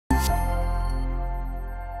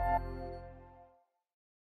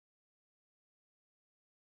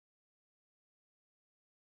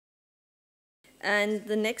And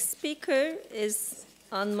the next speaker is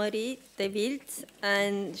Annamarie de Wildt,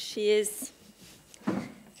 and she is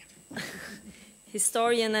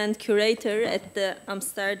historian and curator at the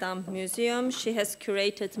Amsterdam Museum. She has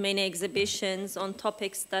curated many exhibitions on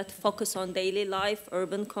topics that focus on daily life,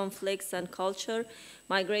 urban conflicts and culture,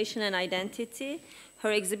 migration and identity.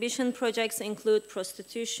 Her exhibition projects include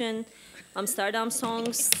prostitution, Amsterdam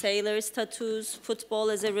songs, sailors' tattoos, football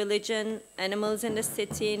as a religion, animals in the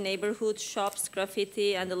city, neighborhood shops,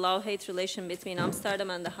 graffiti, and the love-hate relation between Amsterdam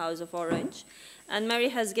and the House of Orange. Annamarie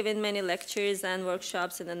has given many lectures and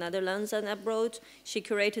workshops in the Netherlands and abroad. She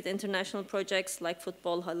curated international projects like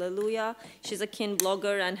Football Hallelujah. She's a keen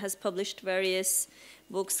blogger and has published various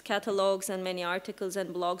books, catalogs, and many articles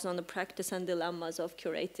and blogs on the practice and dilemmas of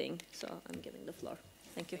curating. So I'm giving the floor.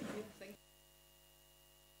 Thank you.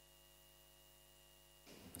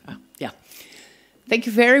 Yeah. Thank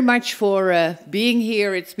you very much for being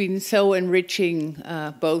here. It's been so enriching,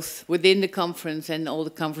 both within the conference and all the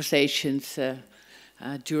conversations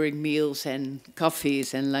during meals and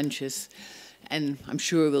coffees and lunches. And I'm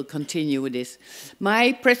sure we'll continue with this.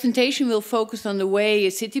 My presentation will focus on the way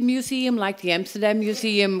a city museum, like the Amsterdam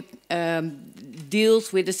Museum,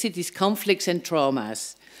 deals with the city's conflicts and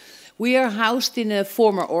traumas. We are housed in a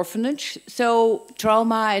former orphanage, so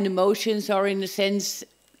trauma and emotions are, in a sense,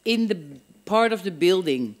 in the part of the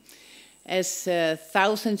building, as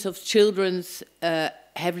thousands of children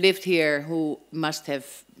have lived here who must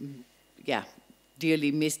have,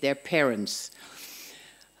 dearly missed their parents.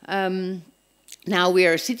 Now we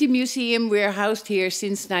are a city museum. We are housed here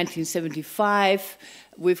since 1975.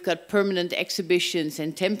 We've got permanent exhibitions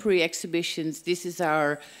and temporary exhibitions. This is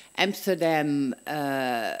our Amsterdam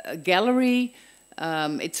gallery.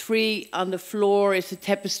 It's free. On the floor is a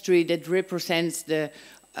tapestry that represents the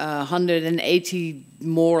 180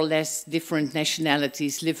 more or less different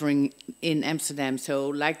nationalities living in Amsterdam. So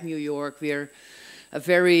like New York, we're a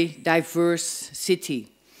very diverse city.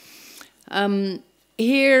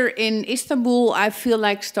 Here in Istanbul, I feel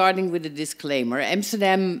like starting with a disclaimer.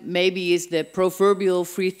 Amsterdam maybe is the proverbial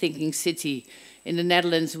free-thinking city. In the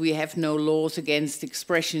Netherlands, we have no laws against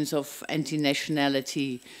expressions of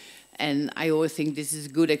anti-nationality. And I always think this is a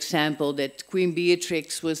good example that Queen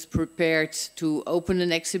Beatrix was prepared to open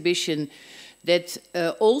an exhibition that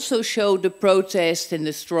also showed the protest and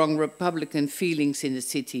the strong Republican feelings in the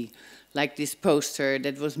city, like this poster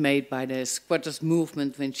that was made by the squatters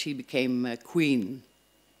movement when she became queen.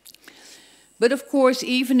 But of course,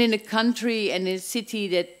 even in a country and in a city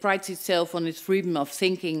that prides itself on its freedom of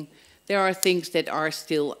thinking, there are things that are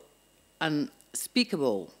still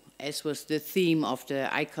unspeakable, as was the theme of the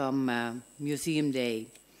ICOM Museum Day.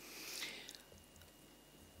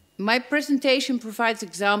 My presentation provides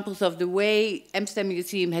examples of the way Amsterdam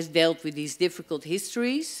Museum has dealt with these difficult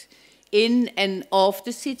histories in and of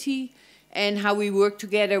the city, and how we work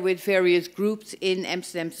together with various groups in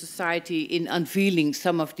Amsterdam society in unveiling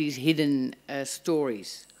some of these hidden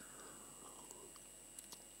stories.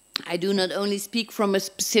 I do not only speak from a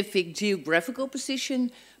specific geographical position,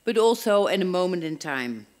 but also in a moment in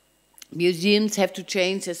time. Museums have to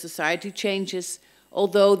change as society changes,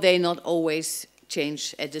 although they not always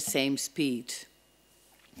change at the same speed.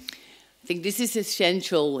 I think this is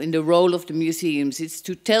essential in the role of the museums. It's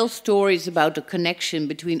to tell stories about the connection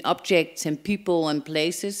between objects and people and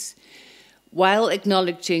places, while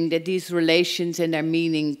acknowledging that these relations and their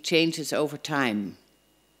meaning changes over time.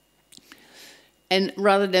 And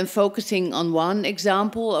rather than focusing on one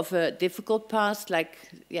example of a difficult past, like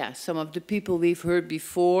some of the people we've heard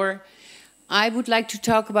before, I would like to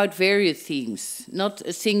talk about various themes, not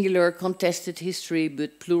a singular contested history,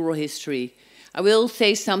 but plural history. I will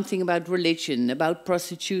say something about religion, about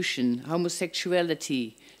prostitution,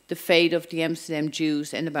 homosexuality, the fate of the Amsterdam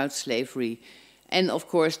Jews, and about slavery. And of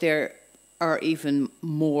course, there are even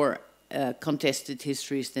more contested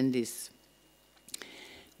histories than this.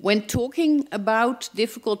 When talking about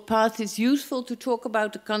difficult paths, it's useful to talk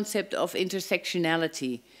about the concept of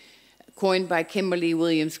intersectionality, coined by Kimberly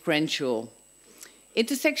Williams Crenshaw.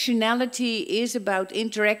 Intersectionality is about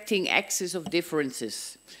interacting axes of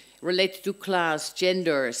differences related to class,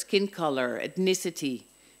 gender, skin color, ethnicity,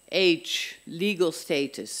 age, legal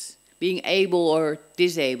status, being able or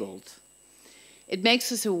disabled. It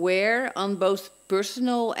makes us aware on both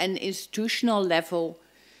personal and institutional level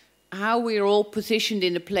how we are all positioned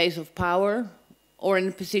in a place of power or in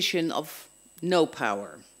a position of no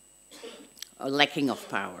power or lacking of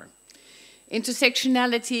power.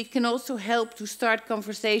 Intersectionality can also help to start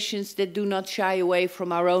conversations that do not shy away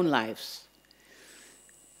from our own lives.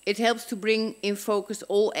 It helps to bring in focus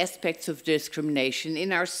all aspects of discrimination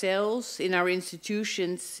in ourselves, in our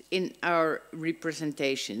institutions, in our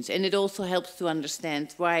representations. And it also helps to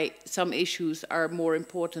understand why some issues are more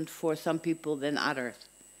important for some people than others.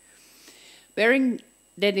 Bearing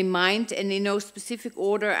that in mind, and in no specific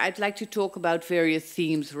order, I'd like to talk about various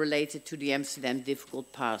themes related to the Amsterdam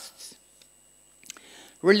difficult pasts.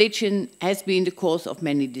 Religion has been the cause of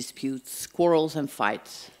many disputes, quarrels and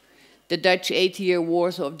fights. The Dutch 80-year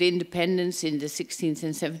wars of the independence in the 16th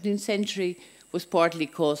and 17th century was partly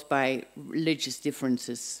caused by religious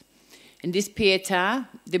differences. And this pietà,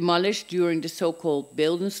 demolished during the so-called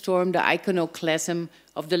Beeldenstorm, the iconoclasm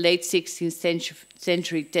of the late 16th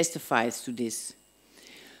century testifies to this.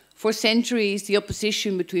 For centuries, the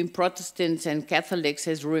opposition between Protestants and Catholics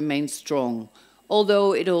has remained strong,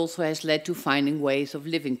 although it also has led to finding ways of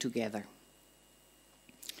living together.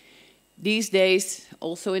 These days,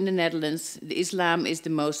 also in the Netherlands, Islam is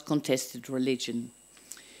the most contested religion.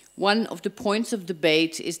 One of the points of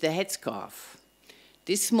debate is the headscarf.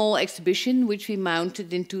 This small exhibition, which we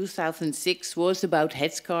mounted in 2006, was about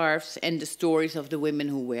headscarves and the stories of the women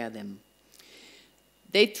who wear them.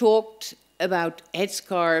 They talked about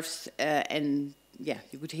headscarves and yeah,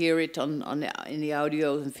 you could hear it in the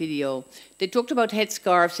audio and video. They talked about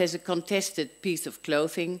headscarves as a contested piece of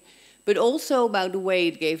clothing, but also about the way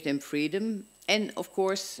it gave them freedom. And of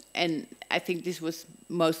course, and I think this was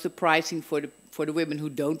most surprising for the women who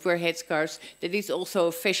don't wear headscarves, that it's also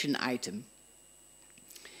a fashion item.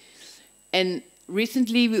 And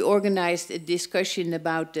recently we organized a discussion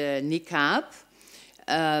about the niqab,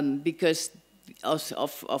 because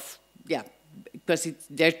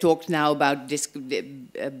there talks now about this,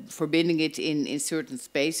 forbidding it in certain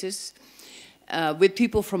spaces. With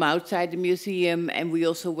people from outside the museum, and we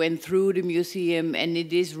also went through the museum, and in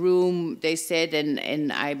this room they said,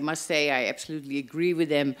 and I must say I absolutely agree with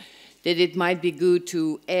them, that it might be good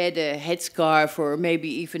to add a headscarf or maybe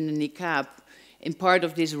even a niqab in part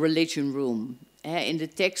of this religion room. In the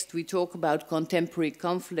text we talk about contemporary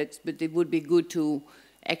conflicts, but it would be good to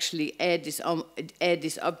actually add this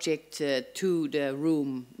object to the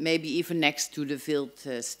room, maybe even next to the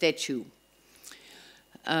Wildt statue.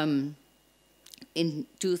 In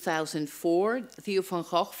 2004, Theo van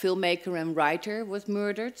Gogh, filmmaker and writer, was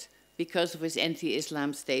murdered because of his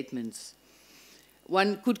anti-Islam statements.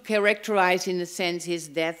 One could characterize, in a sense, his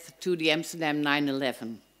death to the Amsterdam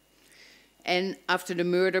 9/11. And after the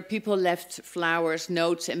murder, people left flowers,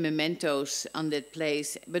 notes, and mementos on that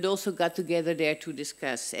place, but also got together there to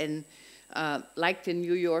discuss. And like the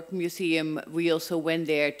New York Museum, we also went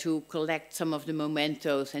there to collect some of the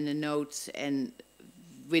mementos and the notes, and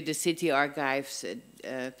with the city archives,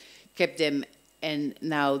 kept them, and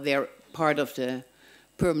now they're part of the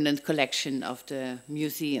permanent collection of the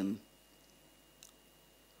museum.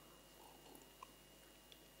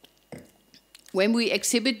 When we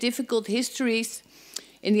exhibit difficult histories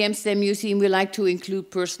in the Amsterdam Museum, we like to include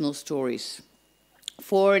personal stories.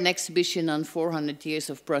 For an exhibition on 400 years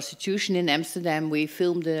of prostitution in Amsterdam, we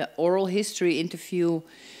filmed an oral history interview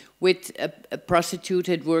with a prostitute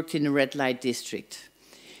who had worked in the red light district.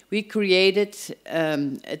 We created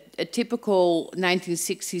a typical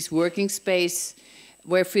 1960s working space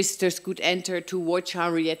where visitors could enter to watch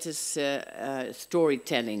Henrietta's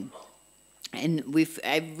storytelling. And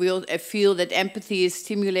I feel that empathy is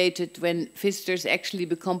stimulated when visitors actually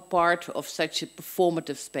become part of such a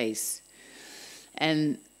performative space.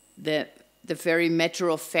 And the very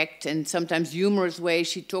matter-of-fact and sometimes humorous way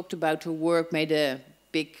she talked about her work made a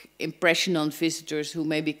big impression on visitors who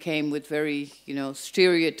maybe came with very,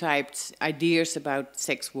 stereotyped ideas about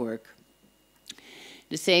sex work.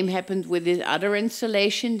 The same happened with this other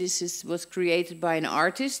installation. This was created by an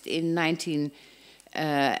artist in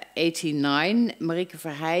 1989, Marieke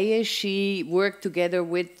Verheijen. She worked together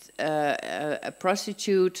with a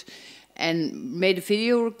prostitute and made a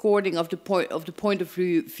video recording of the point of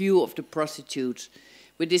view of the prostitute,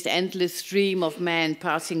 with this endless stream of men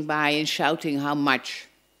passing by and shouting how much.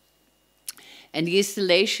 And the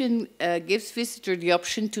installation gives visitors the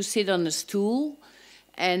option to sit on a stool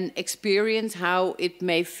and experience how it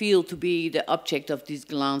may feel to be the object of these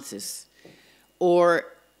glances, or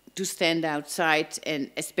to stand outside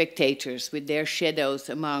and as spectators with their shadows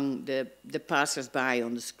among the passers-by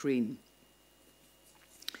on the screen.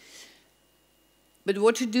 But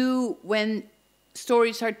what to do when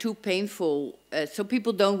stories are too painful, so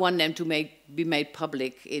people don't want them to be made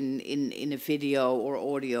public in a video or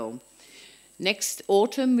audio. Next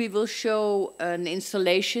autumn, we will show an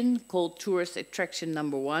installation called Tourist Attraction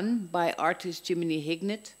Number 1 by artist Jiminy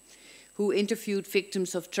Hignett, who interviewed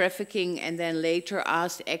victims of trafficking and then later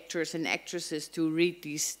asked actors and actresses to read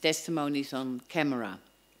these testimonies on camera.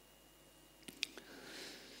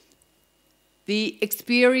 The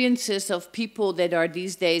experiences of people that are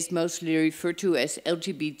these days mostly referred to as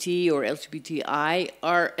LGBT or LGBTI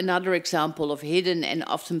are another example of hidden and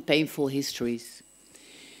often painful histories.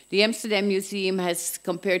 The Amsterdam Museum has,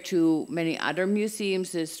 compared to many other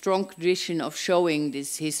museums, a strong tradition of showing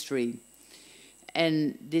this history.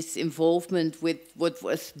 And this involvement with what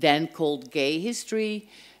was then called gay history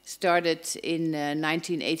started in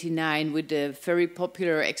 1989 with the very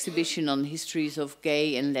popular exhibition on histories of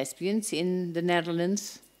gay and lesbians in the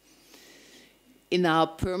Netherlands. In our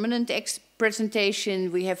permanent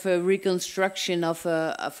presentation, we have a reconstruction of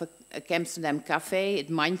a Amsterdam cafe, het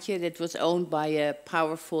Mandje, that was owned by a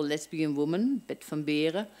powerful lesbian woman, Bet van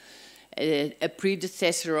Beren, a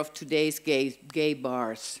predecessor of today's gay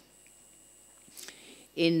bars.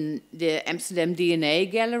 In the Amsterdam DNA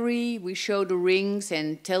gallery, we show the rings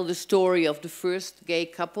and tell the story of the first gay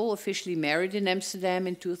couple officially married in Amsterdam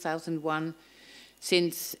in 2001,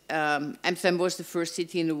 since Amsterdam was the first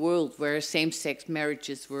city in the world where same-sex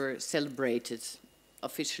marriages were celebrated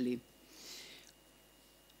officially.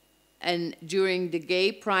 And during the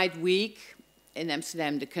Gay Pride Week in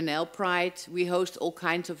Amsterdam, the Canal Pride, we host all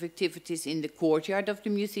kinds of activities in the courtyard of the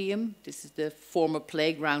museum. This is the former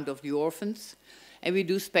playground of the orphans. And we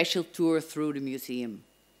do special tours through the museum.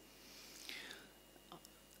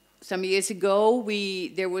 Some years ago,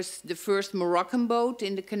 there was the first Moroccan boat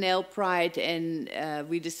in the Canal Pride, and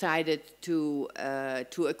we decided to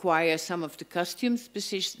acquire some of the costumes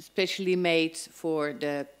specially made for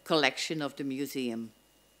the collection of the museum.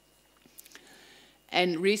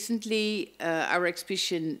 And recently, our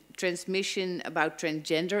exhibition Transmission about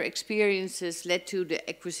transgender experiences led to the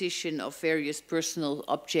acquisition of various personal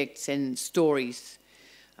objects and stories,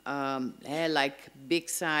 like big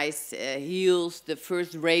size heels, the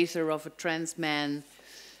first razor of a trans man,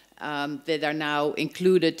 that are now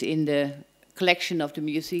included in the collection of the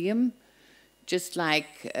museum, just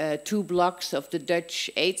like 2 blocks of the Dutch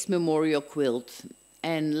AIDS memorial quilt.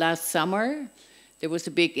 And last summer, there was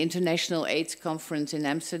a big international AIDS conference in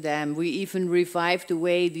Amsterdam. We even revived the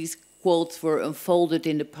way these quotes were unfolded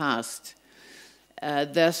in the past.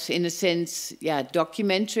 Thus, in a sense,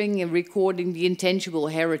 documenting and recording the intangible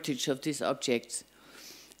heritage of these objects.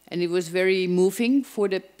 And it was very moving for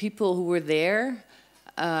the people who were there.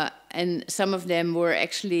 And some of them were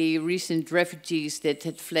actually recent refugees that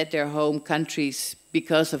had fled their home countries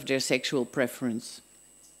because of their sexual preference.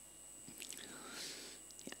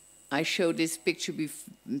 I showed this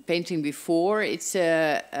painting before. It's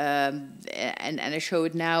and I show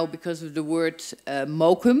it now because of the word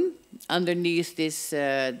mokum underneath this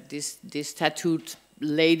tattooed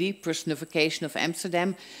lady personification of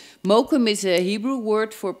Amsterdam. Mokum is a Hebrew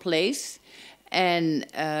word for place, and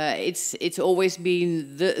it's always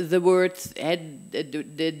been the word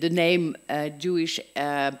the name Jewish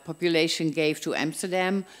population gave to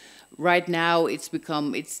Amsterdam. Right now, it's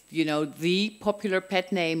the popular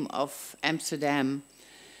pet name of Amsterdam,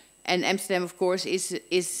 and Amsterdam, of course,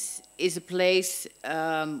 is a place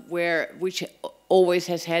which always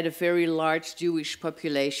has had a very large Jewish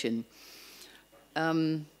population.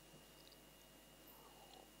 They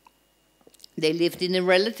lived in a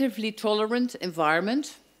relatively tolerant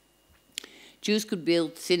environment. Jews could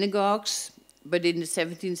build synagogues, but in the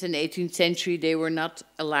 17th and 18th century, they were not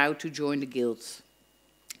allowed to join the guilds,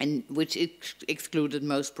 and which excluded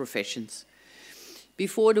most professions.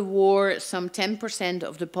 Before the war, some 10%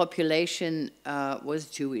 of the population was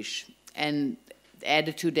Jewish, and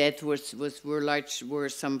added to that were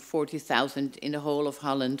some 40,000 in the whole of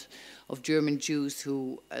Holland of German Jews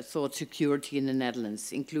who sought security in the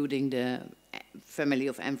Netherlands, including the family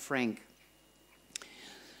of Anne Frank.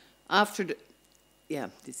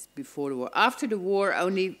 This before the war. After the war,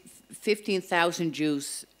 only 15,000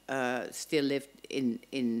 Jews still lived in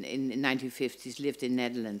the 1950s, lived in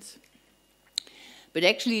Netherlands. But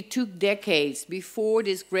actually it took decades before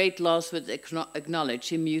this great loss was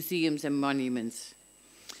acknowledged in museums and monuments.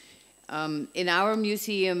 In our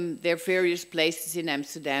museum, there are various places in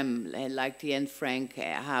Amsterdam, like the Anne Frank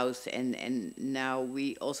house, and now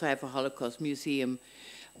we also have a Holocaust museum.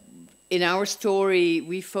 In our story,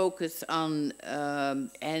 we focus on,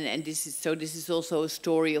 and this is also a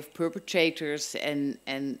story of perpetrators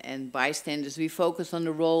and bystanders. We focus on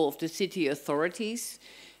the role of the city authorities,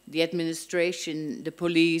 the administration, the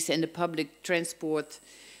police, and the public transport.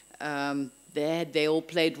 They all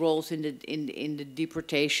played roles in the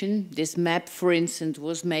deportation. This map, for instance,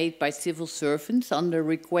 was made by civil servants on the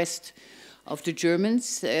request of the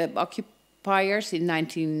Germans occupiers in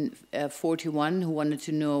 1941 who wanted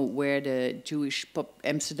to know where the Jewish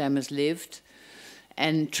Amsterdammers lived,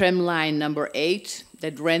 and tram line number 8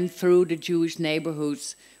 that ran through the Jewish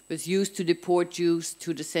neighborhoods was used to deport Jews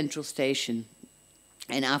to the central station.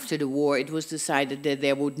 And after the war, it was decided that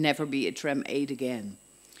there would never be a tram 8 again.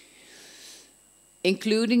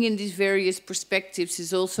 Including in these various perspectives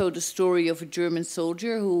is also the story of a German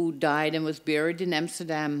soldier who died and was buried in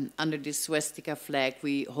Amsterdam under this swastika flag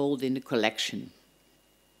we hold in the collection.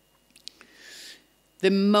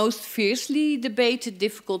 The most fiercely debated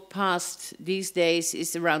difficult past these days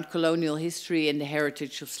is around colonial history and the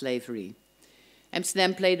heritage of slavery.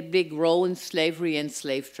 Amsterdam played a big role in slavery and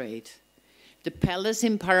slave trade. The palace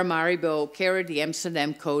in Paramaribo carried the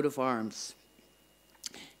Amsterdam coat of arms.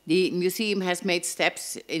 The museum has made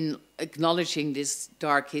steps in acknowledging this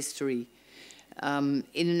dark history. In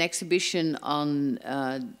an exhibition on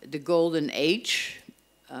the Golden Age,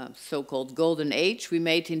 so-called Golden Age, we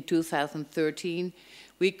made in 2013,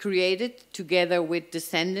 we created, together with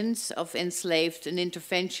descendants of enslaved, an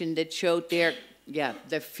intervention that showed their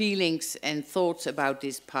feelings and thoughts about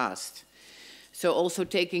this past. So also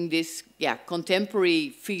taking this contemporary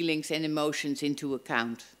feelings and emotions into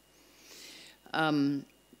account. I'm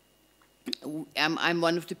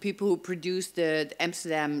one of the people who produced the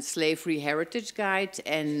Amsterdam Slavery Heritage Guide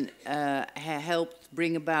and helped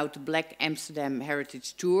bring about the Black Amsterdam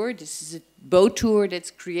Heritage Tour. This is a boat tour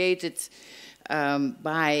that's created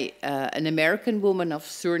by an American woman of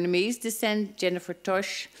Surinamese descent, Jennifer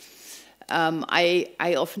Tosh.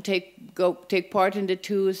 I often take part in the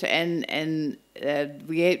tours, and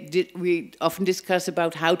we often discuss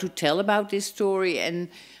about how to tell about this story, and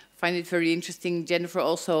find it very interesting. Jennifer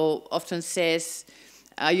also often says,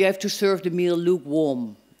 you have to serve the meal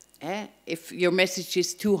lukewarm. If your message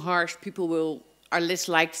is too harsh, people are less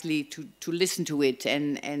likely to listen to it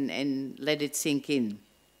and let it sink in.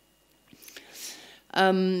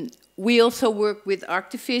 We also work with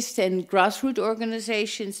activists and grassroots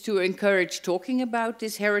organizations to encourage talking about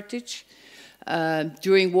this heritage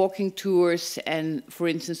during walking tours, and for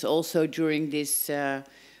instance also during this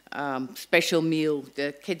special meal,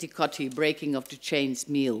 the Ketikoti, breaking of the chains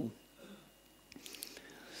meal.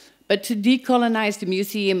 But to decolonize the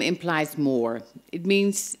museum implies more. It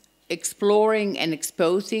means exploring and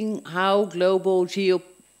exposing how global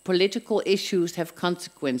geopolitical issues have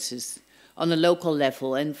consequences on a local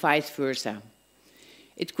level and vice versa.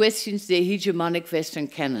 It questions the hegemonic Western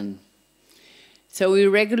canon. So we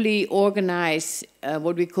regularly organize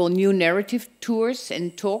what we call new narrative tours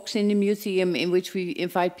and talks in the museum, in which we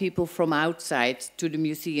invite people from outside to the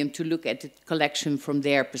museum to look at the collection from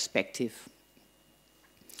their perspective.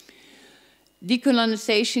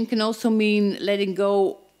 Decolonization can also mean letting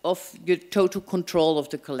go of your total control of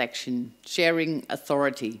the collection, sharing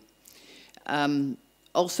authority.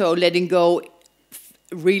 Also letting go,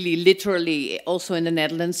 really literally, also in the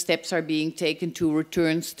Netherlands, steps are being taken to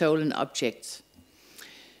return stolen objects.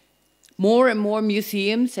 More and more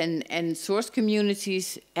museums and source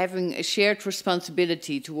communities having a shared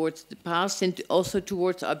responsibility towards the past and also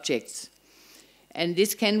towards objects. And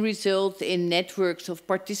this can result in networks of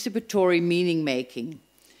participatory meaning making.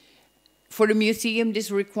 For the museum,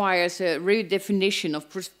 this requires a redefinition of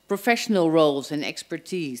professional roles and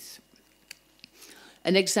expertise.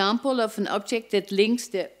 An example of an object that links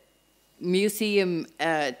the museum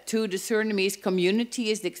to the Surinamese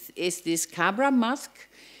community is this Cabra mask.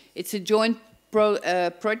 It's a joint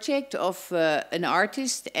project of an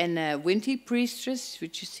artist and a Winti priestess,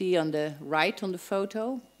 which you see on the right on the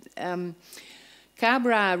photo.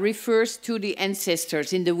 Cabra refers to the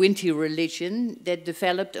ancestors in the Winti religion that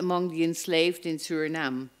developed among the enslaved in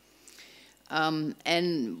Suriname.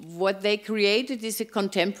 And what they created is a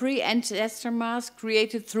contemporary ancestor mask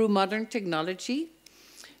created through modern technology,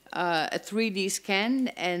 a 3D scan,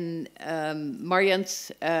 and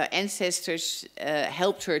Marianne's ancestors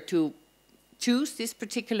helped her to choose this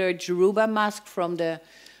particular Yoruba mask from the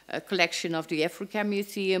collection of the Africa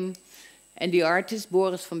Museum. And the artist,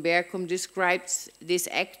 Boris van Berkom, describes this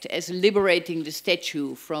act as liberating the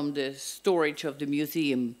statue from the storage of the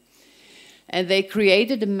museum. And they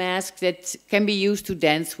created a mask that can be used to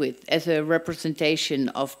dance with as a representation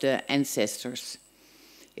of the ancestors.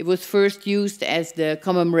 It was first used as the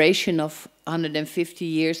commemoration of 150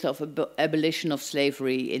 years of abolition of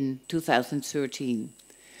slavery in 2013.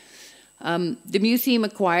 The museum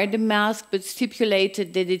acquired the mask, but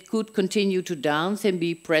stipulated that it could continue to dance and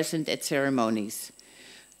be present at ceremonies,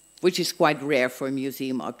 which is quite rare for a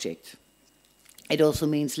museum object. It also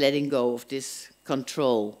means letting go of this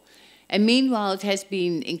control. And meanwhile, it has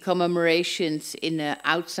been in commemorations in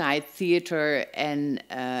outside theater and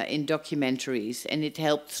in documentaries, and it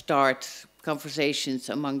helped start conversations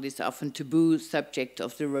among this often taboo subject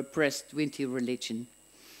of the repressed Winti religion.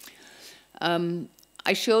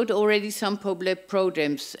 I showed already some popular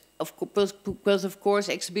programs, because of course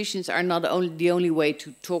exhibitions are not the only way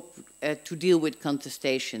to talk, to deal with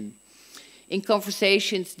contestation. In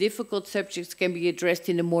conversations, difficult subjects can be addressed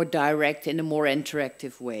in a more direct and a more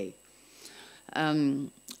interactive way.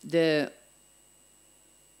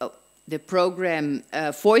 The program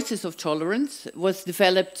Voices of Tolerance was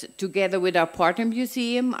developed together with our partner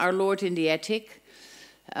museum, Our Lord in the Attic.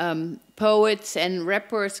 Poets and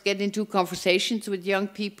rappers get into conversations with young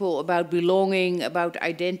people about belonging, about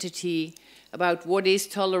identity, about what is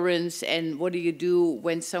tolerance and what do you do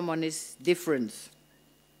when someone is different.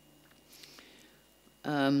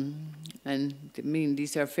 And I mean,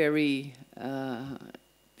 these are very,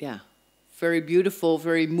 very beautiful,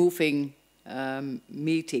 very moving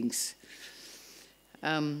meetings.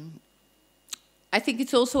 I think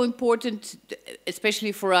it's also important,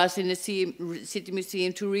 especially for us in the City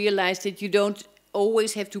Museum, to realize that you don't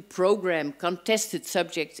always have to program contested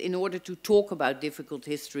subjects in order to talk about difficult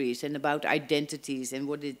histories and about identities and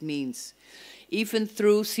what it means. Even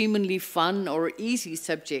through seemingly fun or easy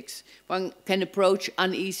subjects, one can approach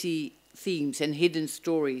uneasy themes and hidden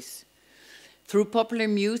stories. Through popular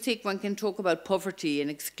music, one can talk about poverty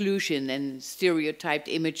and exclusion and stereotyped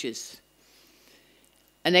images.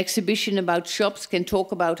 An exhibition about shops can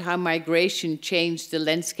talk about how migration changed the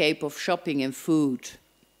landscape of shopping and food.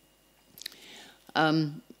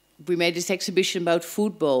 We made this exhibition about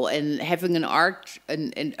football, and having an art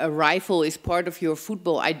and a rival is part of your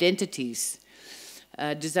football identities.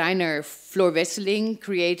 Designer Floor Wesseling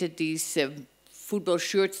created these football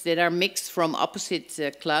shirts that are mixed from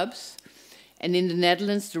opposite clubs. And in the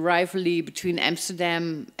Netherlands, the rivalry between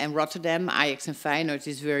Amsterdam and Rotterdam, Ajax and Feyenoord,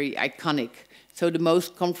 is very iconic. So the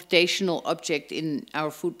most confrontational object in our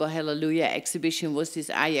Football Hallelujah exhibition was this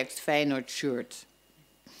Ajax Feyenoord shirt.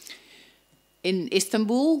 In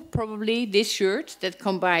Istanbul, probably this shirt that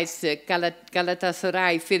combines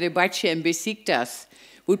Galatasaray, Fenerbahce and Besiktas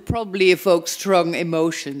would probably evoke strong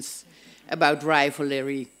emotions about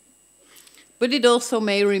rivalry. But it also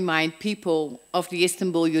may remind people of the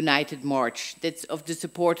Istanbul United March, that's of the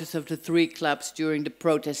supporters of the three clubs during the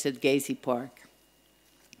protest at Gezi Park.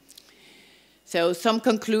 So some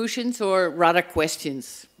conclusions, or rather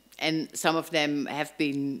questions, and some of them have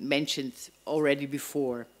been mentioned already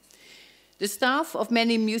before. The staff of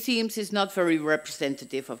many museums is not very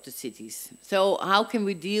representative of the cities. So how can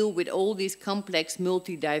we deal with all these complex,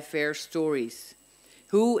 multi-diverse stories?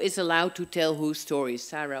 Who is allowed to tell whose stories?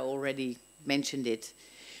 Sarah already mentioned it.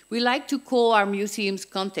 We like to call our museums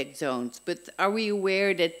contact zones, but are we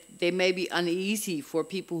aware that they may be uneasy for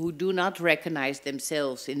people who do not recognize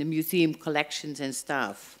themselves in the museum collections and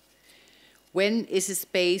staff? When is a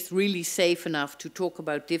space really safe enough to talk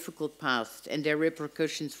about difficult past and their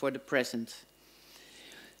repercussions for the present?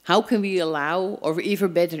 How can we allow, or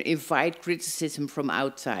even better, invite criticism from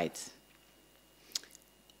outside?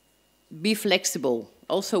 Be flexible,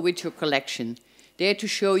 also with your collection. Dare to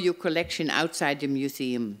show your collection outside the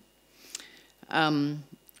museum.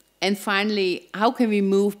 And finally, how can we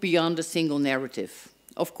move beyond a single narrative?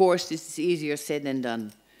 Of course, this is easier said than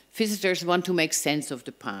done. Visitors want to make sense of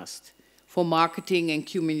the past. For marketing and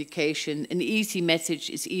communication, an easy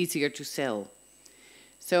message is easier to sell.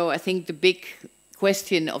 So I think the big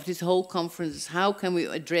question of this whole conference is how can we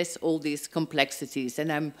address all these complexities?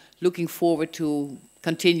 And I'm looking forward to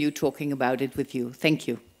continue talking about it with you. Thank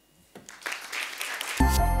you.